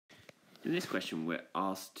In this question, we're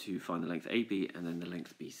asked to find the length AB and then the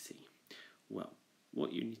length BC. Well,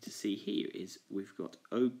 what you need to see here is we've got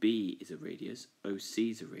OB is a radius, OC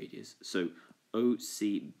is a radius, so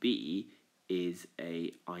OCB is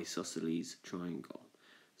a isosceles triangle.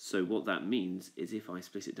 So what that means is if I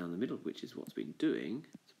split it down the middle, which is what's been doing,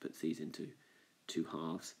 so put these into two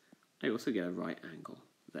halves, I also get a right angle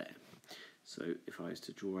there. So if I was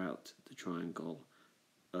to draw out the triangle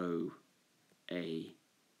OAB,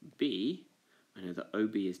 I know that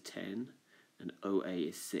OB is 10 and OA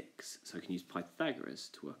is 6, so I can use Pythagoras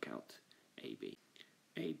to work out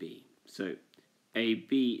AB. So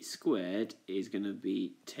AB squared is going to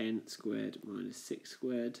be 10 squared minus 6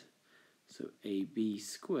 squared. So AB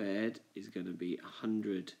squared is going to be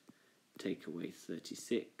 100 take away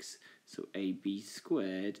 36. So AB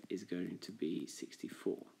squared is going to be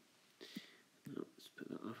 64. Now, let's put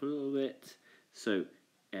that up a little bit. So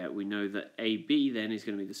we know that AB then is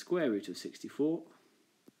going to be the square root of 64.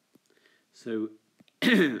 So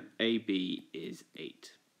AB is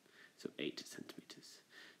 8. So 8 centimetres.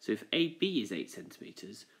 So if AB is 8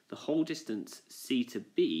 centimetres, the whole distance C to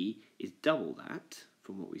B is double that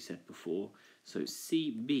from what we said before. So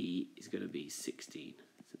CB is going to be 16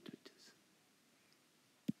 centimetres.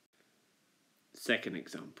 Second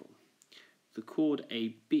example. The chord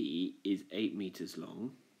AB is 8 metres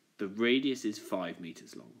long. The radius is 5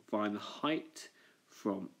 metres long. Find the height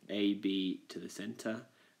from AB to the centre,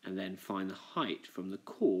 and then find the height from the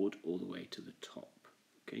chord all the way to the top.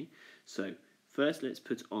 Okay, so first let's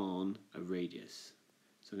put on a radius.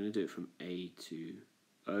 So I'm going to do it from A to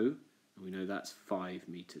O, and we know that's 5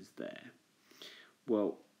 metres there.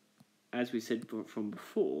 Well, as we said from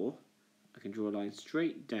before, I can draw a line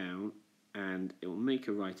straight down and it will make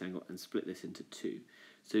a right angle and split this into two.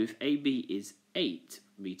 So if AB is 8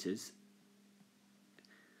 metres,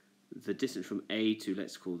 the distance from A to,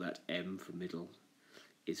 let's call that M for middle,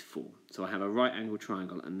 is 4. So I have a right angle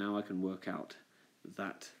triangle, and now I can work out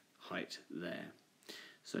that height there.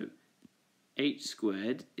 So h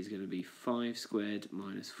squared is going to be 5 squared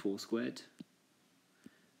minus 4 squared.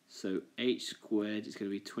 So h squared is going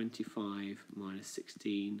to be 25 minus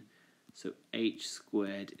 16. So h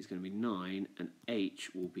squared is going to be 9, and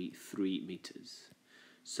h will be 3 metres.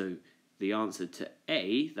 So the answer to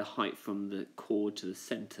A, the height from the chord to the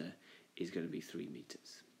centre, is going to be 3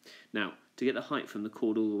 metres. Now, to get the height from the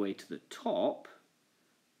chord all the way to the top,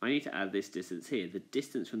 I need to add this distance here, the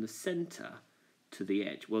distance from the centre to the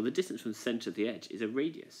edge. Well, the distance from the centre to the edge is a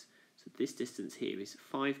radius. So this distance here is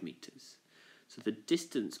 5 metres. So the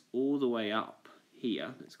distance all the way up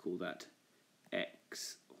here, let's call that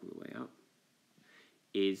x all the way up,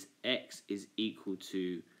 is x is equal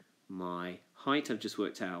to my height I've just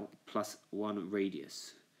worked out plus 1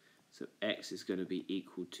 radius. So x is going to be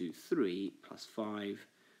equal to 3 plus 5.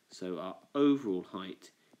 So our overall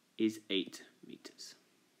height is 8 metres.